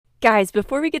Guys,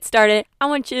 before we get started, I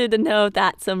want you to know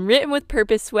that some Written with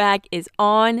Purpose swag is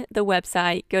on the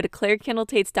website. Go to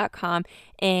clairekendalltates.com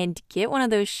and get one of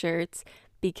those shirts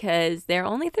because they're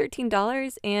only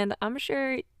 $13 and I'm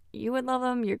sure you would love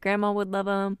them, your grandma would love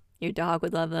them, your dog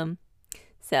would love them.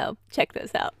 So check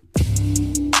those out.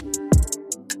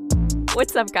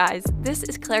 What's up, guys? This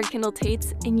is Claire Kendall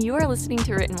Tates and you are listening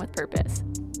to Written with Purpose.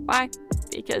 Why?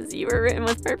 Because you were written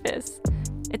with purpose.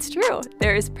 It's true.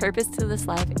 There is purpose to this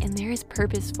life and there is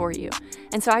purpose for you.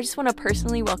 And so I just want to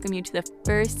personally welcome you to the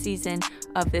first season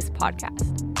of this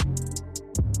podcast.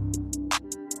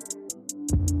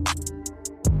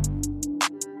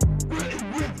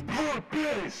 Written with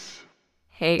Purpose.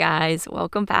 Hey guys,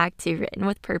 welcome back to Written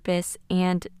with Purpose.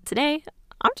 And today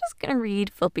I'm just going to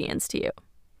read Philippians to you.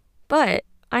 But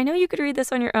I know you could read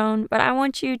this on your own, but I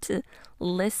want you to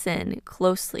listen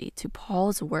closely to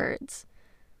Paul's words.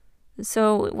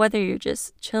 So whether you're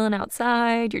just chilling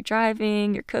outside, you're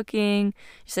driving, you're cooking,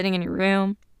 you're sitting in your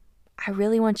room, I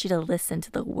really want you to listen to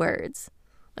the words.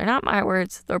 They're not my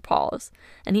words, they're Paul's.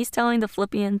 And he's telling the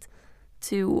Philippians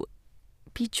to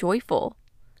be joyful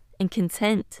and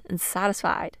content and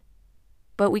satisfied.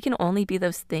 But we can only be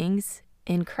those things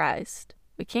in Christ.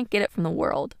 We can't get it from the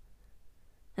world.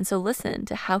 And so listen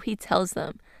to how he tells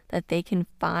them that they can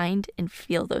find and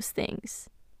feel those things.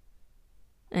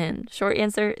 And short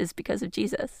answer is because of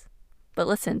Jesus. But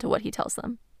listen to what he tells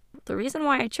them. The reason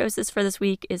why I chose this for this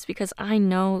week is because I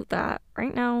know that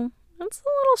right now it's a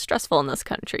little stressful in this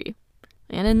country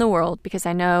and in the world, because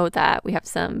I know that we have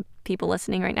some people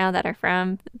listening right now that are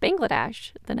from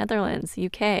Bangladesh, the Netherlands,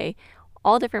 UK,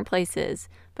 all different places.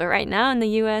 But right now in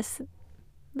the US,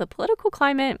 the political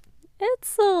climate,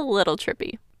 it's a little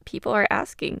trippy. People are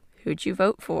asking, who'd you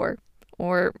vote for?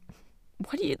 Or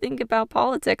what do you think about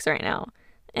politics right now?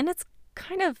 And it's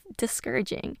kind of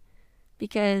discouraging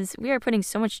because we are putting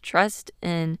so much trust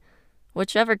in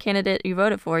whichever candidate you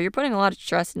voted for. You're putting a lot of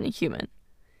trust in a human.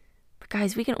 But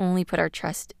guys, we can only put our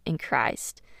trust in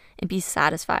Christ and be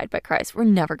satisfied by Christ. We're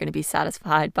never going to be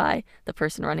satisfied by the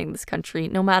person running this country,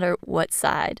 no matter what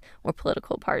side or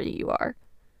political party you are.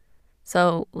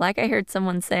 So, like I heard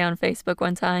someone say on Facebook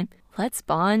one time, let's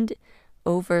bond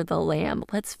over the lamb.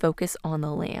 Let's focus on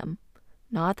the lamb,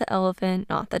 not the elephant,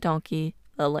 not the donkey,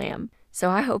 the lamb. So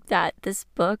I hope that this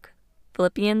book,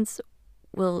 Philippians,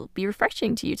 will be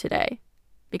refreshing to you today,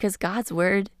 because God's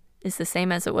word is the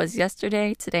same as it was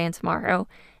yesterday, today, and tomorrow.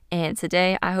 And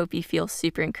today, I hope you feel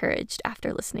super encouraged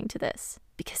after listening to this,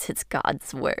 because it's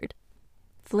God's word.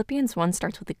 Philippians 1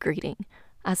 starts with a greeting.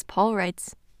 As Paul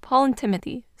writes, Paul and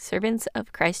Timothy, servants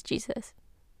of Christ Jesus,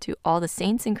 to all the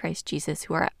saints in Christ Jesus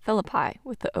who are at Philippi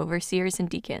with the overseers and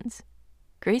deacons.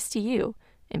 Grace to you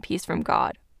and peace from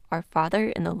God, our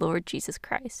Father and the Lord Jesus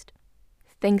Christ.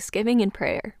 Thanksgiving and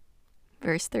prayer.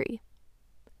 Verse 3.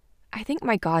 I thank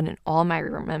my God in all my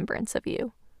remembrance of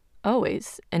you,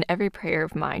 always in every prayer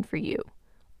of mine for you,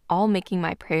 all making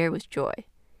my prayer with joy,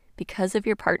 because of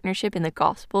your partnership in the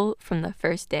gospel from the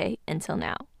first day until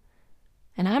now.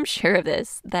 And I'm sure of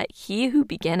this, that he who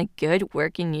began a good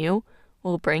work in you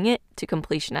will bring it to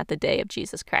completion at the day of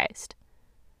Jesus Christ.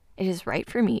 It is right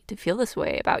for me to feel this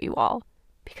way about you all,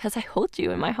 because I hold you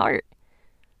in my heart.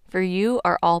 For you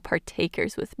are all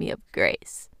partakers with me of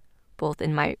grace, both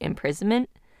in my imprisonment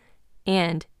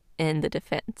and in the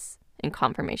defense and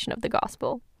confirmation of the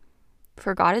gospel.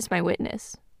 For God is my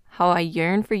witness, how I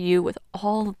yearn for you with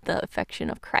all the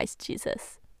affection of Christ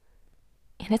Jesus.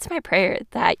 And it's my prayer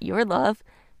that your love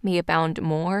may abound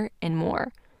more and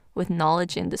more with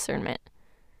knowledge and discernment,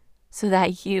 so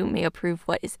that you may approve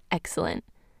what is excellent,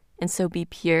 and so be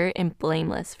pure and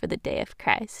blameless for the day of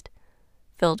Christ,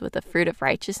 filled with the fruit of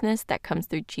righteousness that comes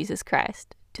through Jesus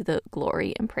Christ, to the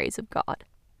glory and praise of God.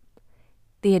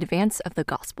 The advance of the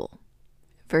gospel.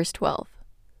 Verse 12.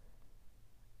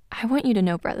 I want you to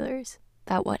know, brothers,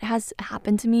 that what has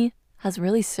happened to me has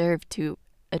really served to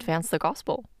advance the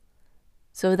gospel,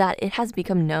 so that it has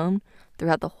become known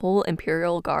throughout the whole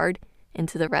imperial guard and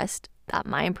to the rest that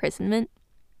my imprisonment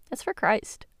is for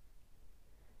Christ.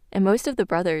 And most of the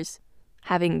brothers,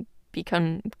 having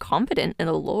become confident in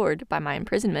the Lord by my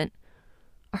imprisonment,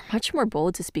 are much more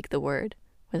bold to speak the word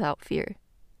without fear.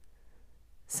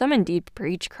 Some indeed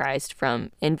preach Christ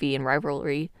from envy and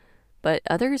rivalry, but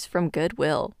others from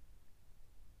goodwill.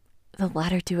 The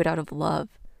latter do it out of love,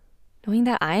 knowing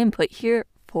that I am put here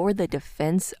for the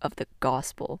defense of the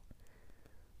gospel.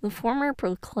 The former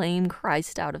proclaim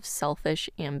Christ out of selfish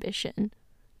ambition,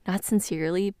 not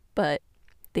sincerely, but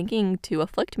thinking to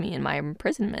afflict me in my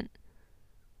imprisonment.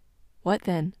 What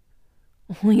then?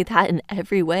 Only that in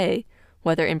every way,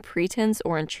 whether in pretense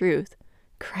or in truth,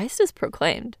 Christ is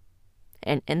proclaimed,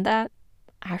 and in that,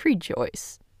 I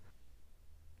rejoice.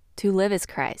 To live is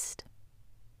Christ.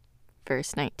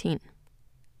 Verse 19.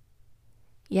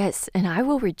 Yes, and I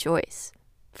will rejoice,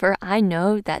 for I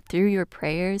know that through your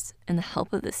prayers and the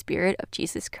help of the Spirit of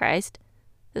Jesus Christ,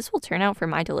 this will turn out for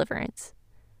my deliverance,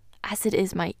 as it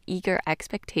is my eager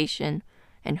expectation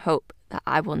and hope that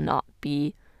I will not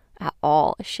be at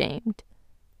all ashamed,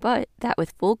 but that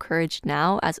with full courage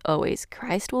now, as always,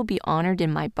 Christ will be honored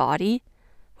in my body,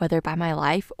 whether by my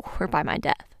life or by my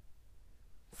death.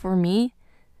 For me,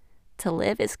 to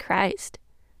live is Christ,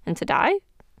 and to die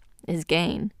is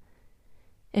gain.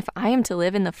 If I am to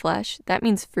live in the flesh, that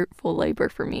means fruitful labor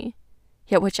for me,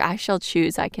 yet which I shall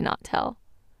choose I cannot tell.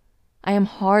 I am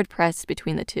hard pressed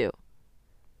between the two.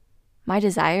 My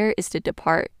desire is to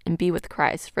depart and be with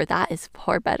Christ, for that is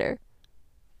far better.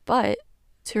 But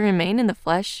to remain in the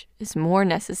flesh is more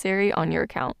necessary on your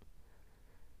account.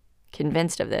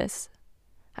 Convinced of this,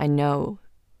 I know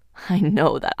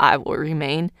that I will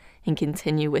remain and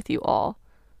continue with you all,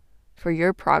 for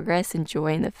your progress and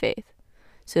joy in the faith,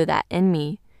 so that in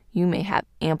me you may have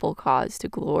ample cause to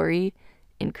glory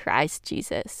in Christ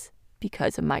Jesus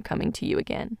because of my coming to you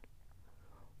again.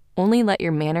 Only let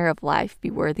your manner of life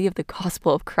be worthy of the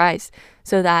gospel of Christ,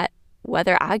 so that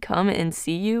whether I come and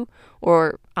see you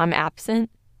or I'm absent,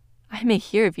 I may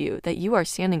hear of you that you are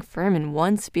standing firm in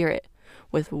one spirit,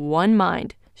 with one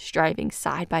mind, striving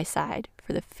side by side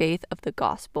for the faith of the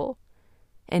gospel,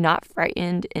 and not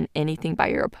frightened in anything by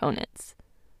your opponents.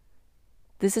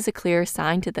 This is a clear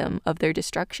sign to them of their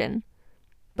destruction,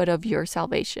 but of your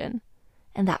salvation,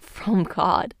 and that from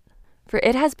God. For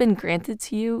it has been granted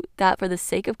to you that for the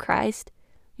sake of Christ,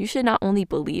 you should not only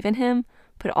believe in him,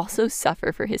 but also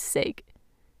suffer for his sake,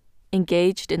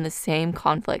 engaged in the same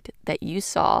conflict that you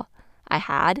saw I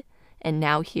had and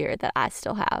now hear that I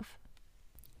still have.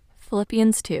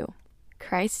 Philippians 2,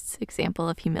 Christ's example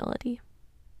of humility.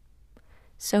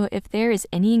 So if there is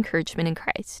any encouragement in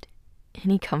Christ,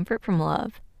 any comfort from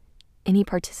love, any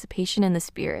participation in the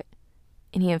Spirit,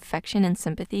 any affection and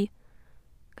sympathy,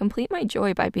 complete my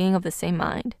joy by being of the same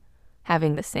mind,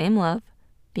 having the same love,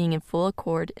 being in full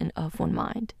accord and of one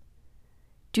mind.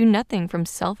 Do nothing from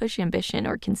selfish ambition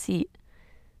or conceit,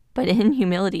 but in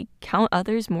humility count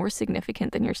others more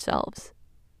significant than yourselves.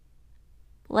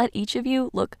 Let each of you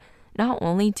look not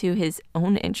only to his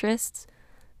own interests,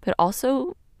 but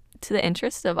also to the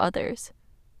interests of others.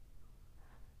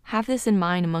 Have this in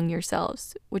mind among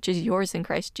yourselves, which is yours in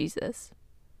Christ Jesus,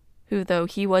 who, though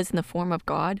he was in the form of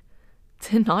God,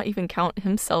 did not even count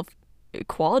himself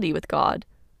equality with God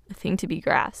a thing to be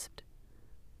grasped,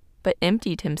 but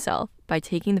emptied himself by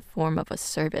taking the form of a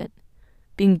servant,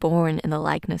 being born in the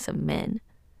likeness of men.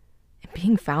 And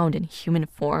being found in human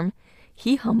form,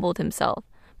 he humbled himself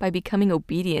by becoming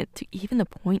obedient to even the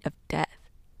point of death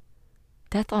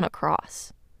on a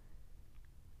cross.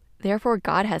 Therefore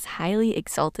God has highly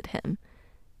exalted him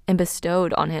and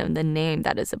bestowed on him the name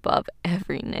that is above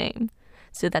every name,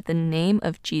 so that the name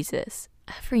of Jesus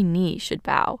every knee should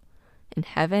bow, in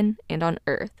heaven and on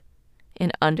earth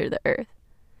and under the earth,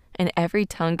 and every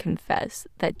tongue confess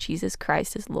that Jesus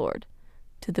Christ is Lord,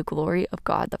 to the glory of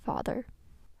God the Father.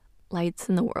 Lights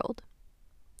in the world.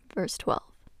 Verse 12.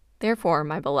 Therefore,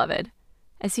 my beloved,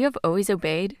 as you have always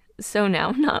obeyed, so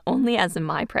now not only as in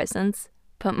my presence,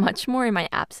 but much more in my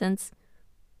absence,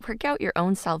 work out your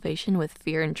own salvation with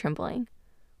fear and trembling.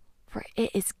 For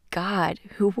it is God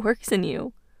who works in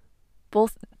you,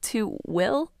 both to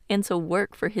will and to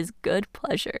work for his good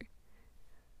pleasure.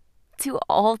 Do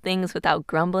all things without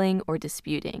grumbling or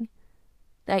disputing,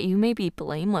 that you may be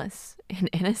blameless and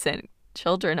innocent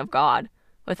children of God,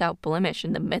 without blemish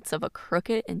in the midst of a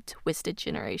crooked and twisted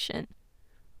generation,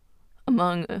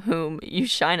 among whom you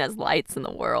shine as lights in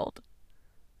the world,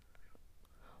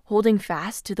 holding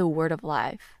fast to the word of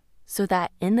life, so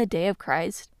that in the day of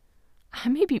Christ I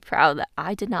may be proud that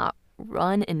I did not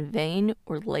run in vain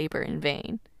or labor in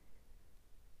vain.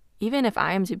 Even if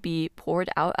I am to be poured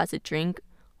out as a drink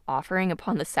offering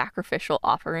upon the sacrificial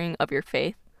offering of your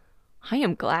faith, I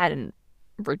am glad and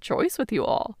rejoice with you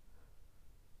all.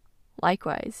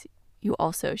 Likewise, you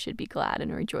also should be glad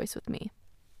and rejoice with me.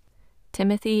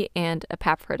 Timothy and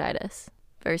Epaphroditus,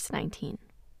 verse 19.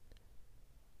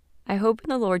 I hope in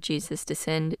the Lord Jesus to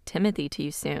send Timothy to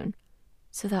you soon,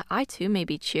 so that I too may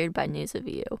be cheered by news of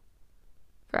you.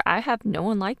 For I have no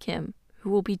one like him who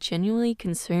will be genuinely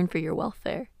concerned for your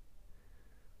welfare.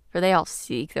 For they all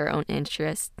seek their own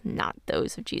interests, not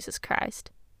those of Jesus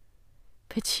Christ.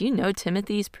 But you know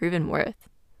Timothy's proven worth,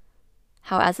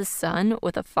 how as a son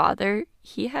with a father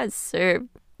he has served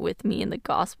with me in the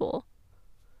gospel.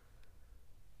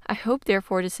 I hope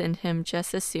therefore to send him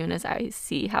just as soon as I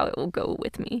see how it will go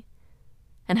with me.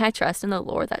 And I trust in the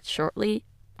Lord that shortly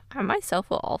I myself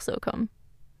will also come.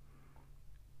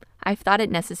 I've thought it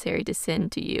necessary to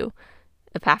send to you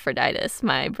Epaphroditus,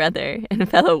 my brother and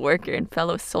fellow worker and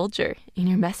fellow soldier, and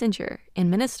your messenger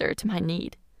and minister to my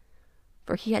need.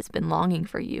 For he has been longing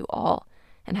for you all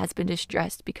and has been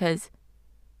distressed because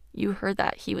you heard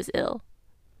that he was ill.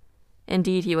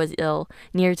 Indeed, he was ill,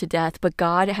 near to death, but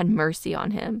God had mercy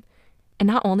on him, and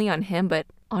not only on him, but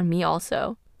on me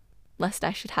also, lest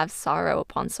I should have sorrow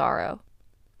upon sorrow.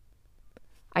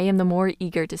 I am the more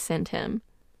eager to send him,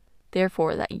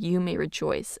 therefore that you may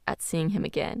rejoice at seeing him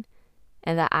again,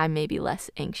 and that I may be less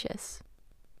anxious.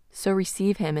 So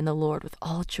receive him in the Lord with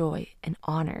all joy and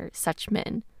honor such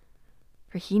men,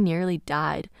 for he nearly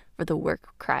died for the work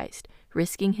of Christ,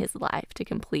 risking his life to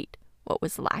complete what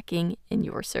was lacking in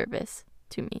your service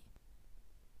to me.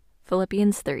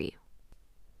 Philippians 3.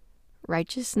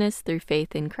 Righteousness through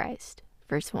faith in Christ.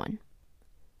 Verse 1.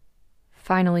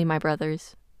 Finally, my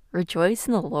brothers, rejoice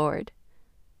in the Lord.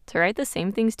 To write the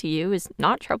same things to you is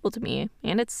not trouble to me,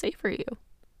 and it's safe for you.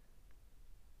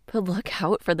 But look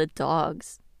out for the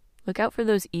dogs. Look out for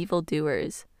those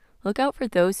evildoers. Look out for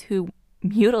those who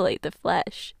mutilate the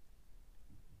flesh.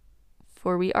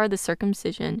 For we are the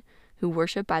circumcision who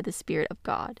worship by the Spirit of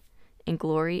God, and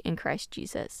glory in Christ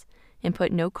Jesus, and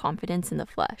put no confidence in the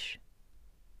flesh,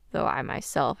 though I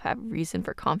myself have reason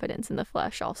for confidence in the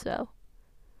flesh also.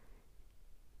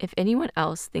 If anyone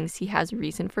else thinks he has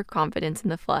reason for confidence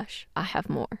in the flesh, I have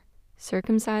more.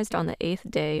 Circumcised on the 8th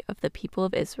day of the people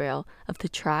of Israel, of the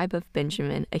tribe of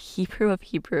Benjamin, a Hebrew of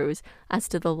Hebrews, as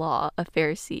to the law, a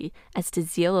Pharisee, as to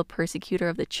zeal, a persecutor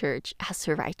of the church, as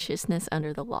to righteousness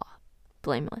under the law,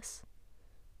 blameless.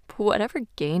 But whatever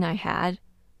gain I had,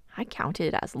 I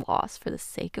counted as loss for the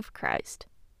sake of Christ.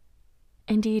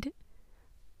 Indeed,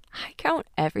 I count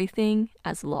everything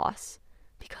as loss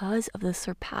because of the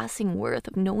surpassing worth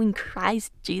of knowing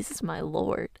Christ Jesus my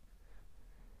Lord.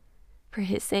 For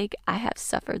his sake I have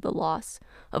suffered the loss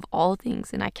of all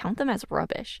things, and I count them as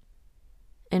rubbish,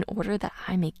 in order that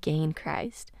I may gain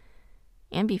Christ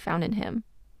and be found in him,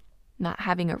 not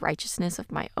having a righteousness of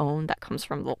my own that comes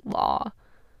from the law,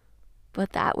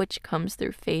 but that which comes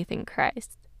through faith in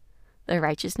Christ, the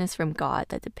righteousness from God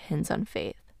that depends on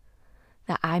faith,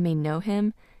 that I may know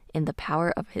him in the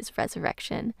power of his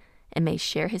resurrection, and may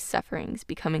share his sufferings,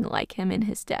 becoming like him in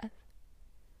his death,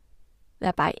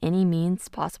 that by any means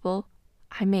possible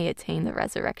I may attain the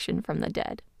resurrection from the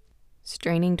dead.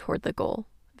 Straining toward the goal.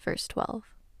 Verse 12.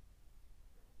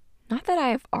 Not that I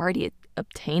have already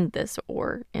obtained this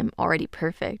or am already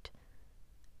perfect,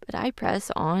 but I press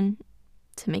on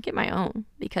to make it my own,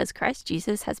 because Christ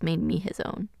Jesus has made me his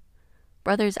own.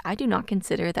 Brothers, I do not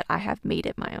consider that I have made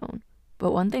it my own,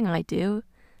 but one thing I do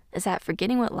is that,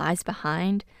 forgetting what lies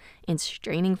behind and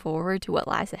straining forward to what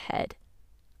lies ahead,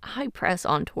 I press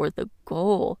on toward the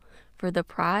goal for the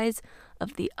prize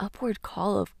of the upward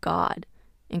call of God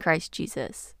in Christ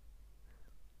Jesus.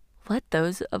 Let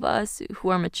those of us who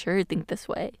are mature think this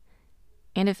way,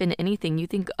 and if in anything you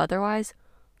think otherwise,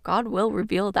 God will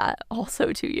reveal that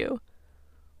also to you.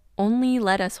 Only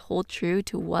let us hold true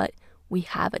to what we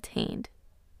have attained.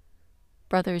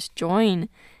 Brothers, join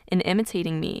in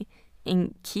imitating me,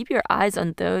 and keep your eyes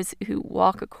on those who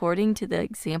walk according to the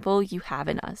example you have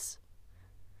in us.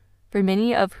 For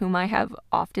many of whom I have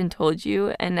often told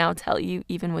you, and now tell you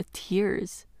even with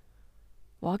tears,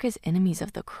 walk as enemies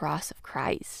of the cross of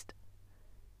Christ.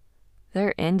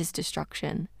 Their end is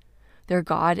destruction. Their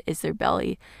God is their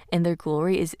belly, and their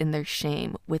glory is in their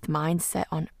shame, with minds set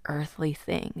on earthly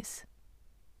things.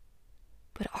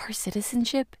 But our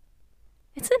citizenship,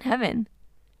 it's in heaven,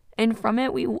 and from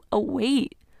it we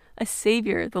await a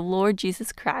Savior, the Lord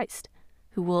Jesus Christ,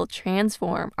 who will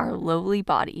transform our lowly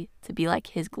body to be like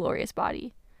his glorious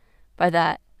body, by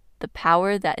that the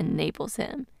power that enables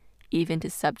him even to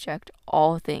subject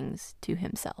all things to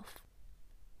himself.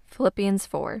 Philippians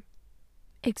 4.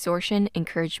 Exhortation,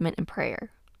 encouragement, and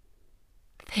prayer.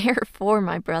 Therefore,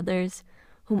 my brothers,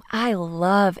 whom I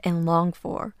love and long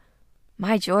for,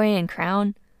 my joy and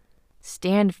crown,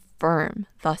 stand firm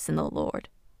thus in the Lord,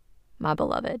 my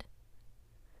beloved.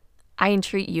 I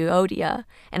entreat Euodia,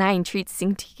 and I entreat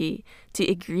Syntyche to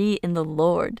agree in the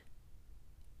Lord.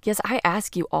 Yes, I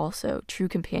ask you also, true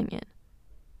companion,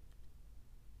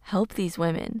 help these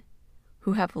women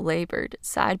who have labored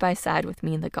side by side with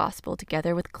me in the gospel,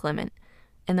 together with Clement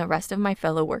and the rest of my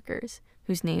fellow workers,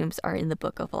 whose names are in the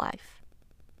book of life.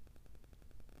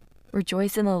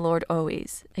 Rejoice in the Lord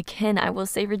always. Again, I will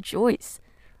say rejoice.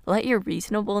 Let your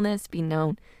reasonableness be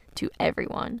known to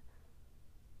everyone.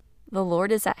 The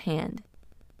Lord is at hand.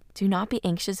 Do not be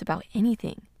anxious about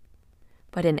anything,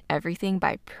 but in everything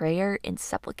by prayer and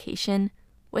supplication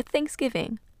with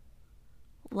thanksgiving.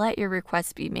 Let your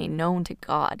requests be made known to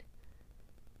God.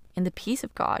 And the peace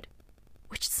of God,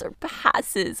 which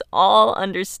surpasses all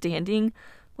understanding,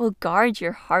 will guard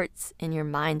your hearts and your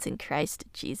minds in Christ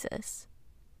Jesus.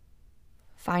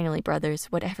 Finally, brothers,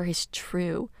 whatever is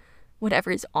true,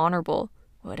 whatever is honorable,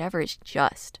 whatever is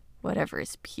just, whatever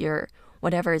is pure,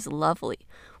 whatever is lovely,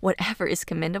 whatever is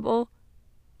commendable,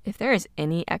 if there is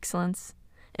any excellence,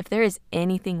 if there is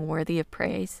anything worthy of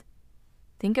praise,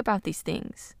 think about these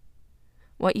things.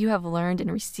 What you have learned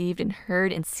and received and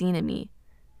heard and seen in me,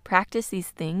 practice these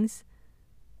things,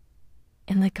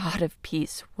 and the God of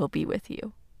peace will be with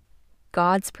you.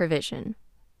 God's provision.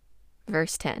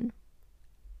 Verse 10.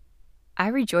 I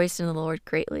rejoiced in the Lord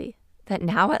greatly, that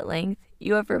now at length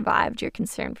you have revived your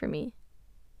concern for me.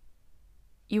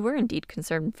 You were indeed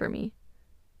concerned for me,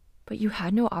 but you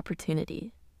had no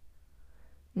opportunity.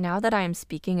 Now that I am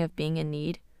speaking of being in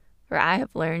need, for I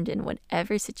have learned in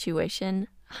whatever situation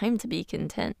I am to be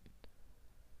content.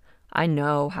 I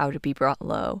know how to be brought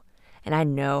low, and I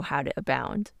know how to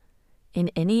abound. In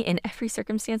any and every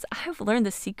circumstance, I have learned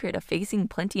the secret of facing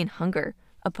plenty and hunger,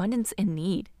 abundance and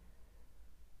need.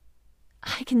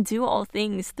 I can do all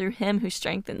things through him who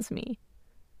strengthens me.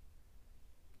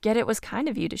 Yet it was kind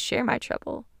of you to share my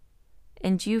trouble.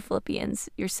 And you, Philippians,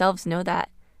 yourselves know that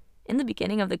in the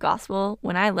beginning of the gospel,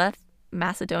 when I left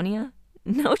Macedonia,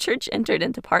 no church entered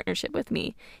into partnership with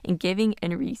me in giving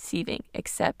and receiving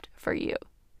except for you.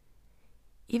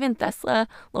 Even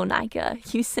Thessalonica,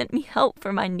 you sent me help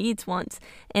for my needs once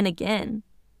and again.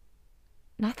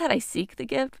 Not that I seek the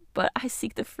gift, but I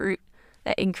seek the fruit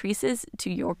that increases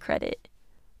to your credit.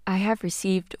 I have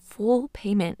received full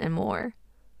payment and more.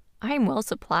 I am well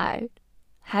supplied,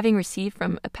 having received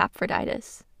from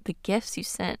Epaphroditus the gifts you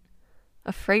sent,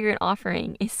 a fragrant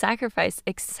offering, a sacrifice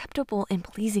acceptable and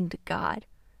pleasing to God.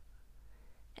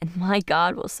 And my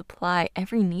God will supply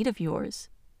every need of yours,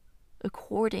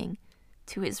 according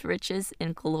to his riches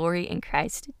and glory in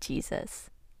Christ Jesus.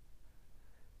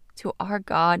 To our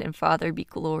God and Father be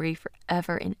glory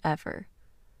forever and ever.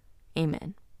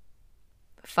 Amen.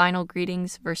 Final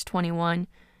greetings, verse 21.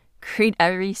 Greet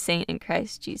every saint in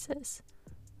Christ Jesus.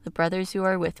 The brothers who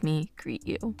are with me greet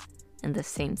you, and the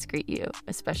saints greet you,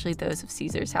 especially those of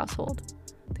Caesar's household.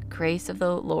 The grace of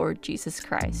the Lord Jesus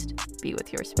Christ be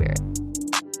with your spirit.